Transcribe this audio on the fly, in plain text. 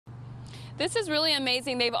This is really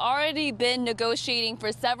amazing. They've already been negotiating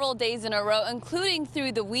for several days in a row, including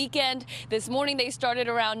through the weekend. This morning they started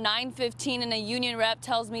around 9:15 and a union rep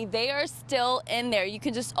tells me they are still in there. You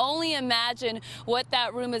can just only imagine what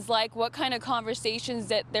that room is like, what kind of conversations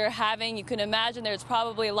that they're having. You can imagine there's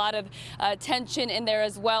probably a lot of tension in there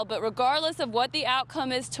as well. But regardless of what the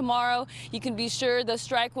outcome is tomorrow, you can be sure the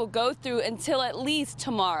strike will go through until at least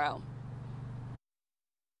tomorrow.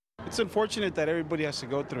 It's unfortunate that everybody has to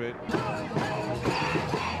go through it.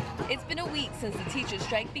 It's been a week since the teachers'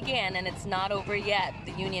 strike began, and it's not over yet.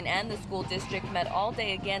 The union and the school district met all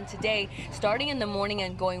day again today, starting in the morning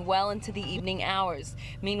and going well into the evening hours.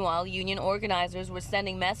 Meanwhile, union organizers were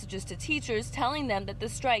sending messages to teachers telling them that the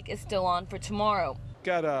strike is still on for tomorrow.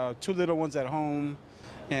 Got two little ones at home,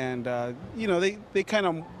 and you know, they kind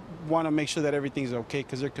of want to make sure that everything's okay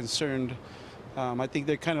because they're concerned. I think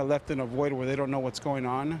they're kind of left in a void where they don't know what's going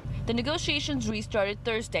on. The negotiations restarted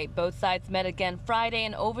Thursday. Both sides met again Friday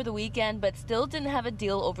and over the weekend, but still didn't have a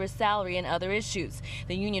deal over salary and other issues.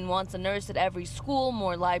 The union wants a nurse at every school,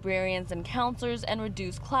 more librarians and counselors, and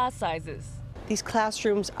reduced class sizes. These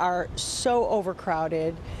classrooms are so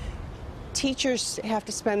overcrowded. Teachers have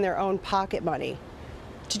to spend their own pocket money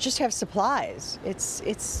to just have supplies. It's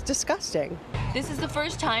disgusting. This is the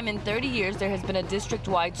first time in 30 years there has been a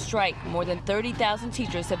district-wide strike. More than 30,000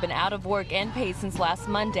 teachers have been out of work and pay since last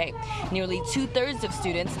Monday. Nearly 2/3 of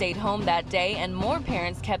students stayed home that day, and more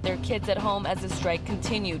parents kept their kids at home as the strike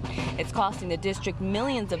continued. It's costing the district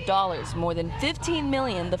millions of dollars, more than $15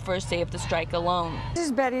 million the first day of the strike alone. This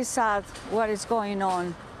is very sad what is going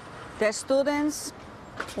on. The students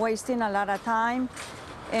wasting a lot of time,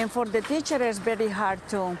 and for the teacher it's very hard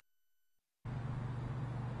too.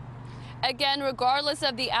 Again, regardless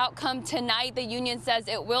of the outcome tonight, the union says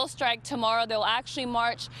it will strike tomorrow. They'll actually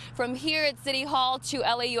march from here at City Hall to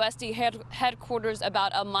LAUSD headquarters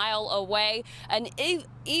about a mile away. And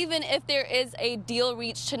even if there is a deal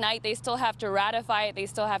reached tonight, they still have to ratify it. They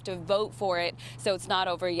still have to vote for it. So it's not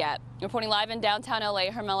over yet. Reporting live in downtown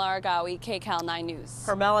LA, Hermela Aregawi, KCAL 9 News.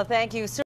 Hermela, thank you.